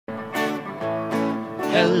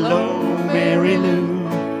hello, Mary Lou.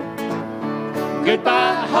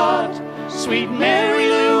 Goodbye, heart, sweet Mary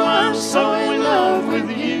Lou, I'm so in love with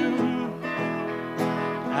you.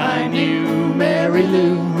 I knew Mary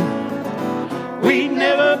Lou, we'd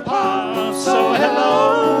never part, so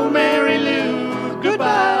hello, Mary Lou,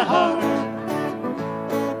 goodbye, heart.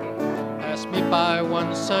 Passed me by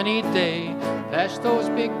one sunny day, flashed those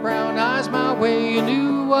big brown eyes my way. You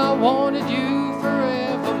knew I wanted you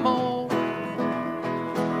forevermore.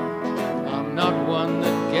 I'm not one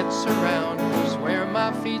that gets around, swear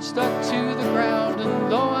my feet stuck to the ground,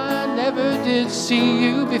 and though I never did see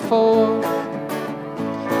you before.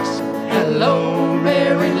 Hello,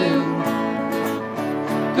 Mary Lou,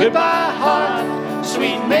 goodbye, heart,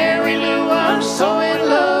 sweet Mary Lou, I'm so in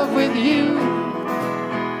love with you.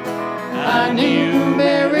 I knew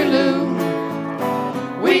Mary Lou,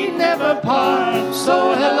 we'd never part,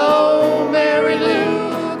 so hello, Mary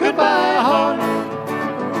Lou, goodbye, heart.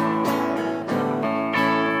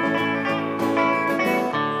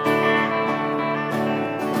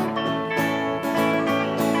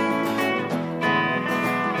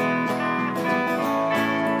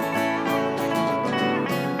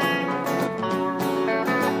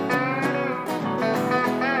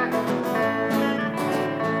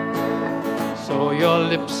 Saw your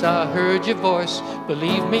lips, I heard your voice.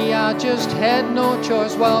 Believe me, I just had no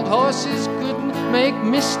choice. Wild horses couldn't make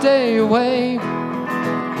me stay away.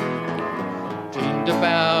 Dreamed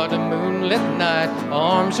about a moonlit night,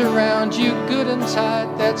 arms around you good and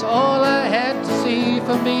tight. That's all I had to see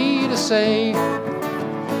for me to say.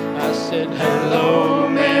 I said, hello,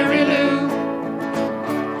 Mary Lou,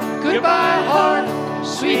 Goodbye, heart,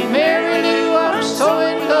 sweet Mary Lou, I'm so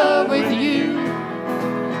in love with you.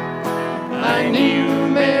 I knew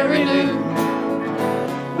Mary Lou,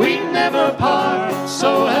 we'd never part,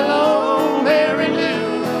 so hello, Mary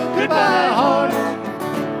Lou, goodbye, heart.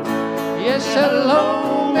 yes,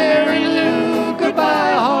 hello, Mary Lou,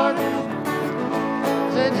 goodbye, heart.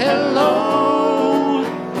 said hello,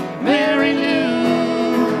 Mary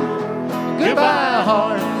Lou, goodbye,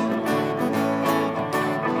 heart.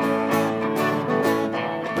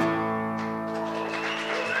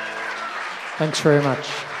 thanks very much.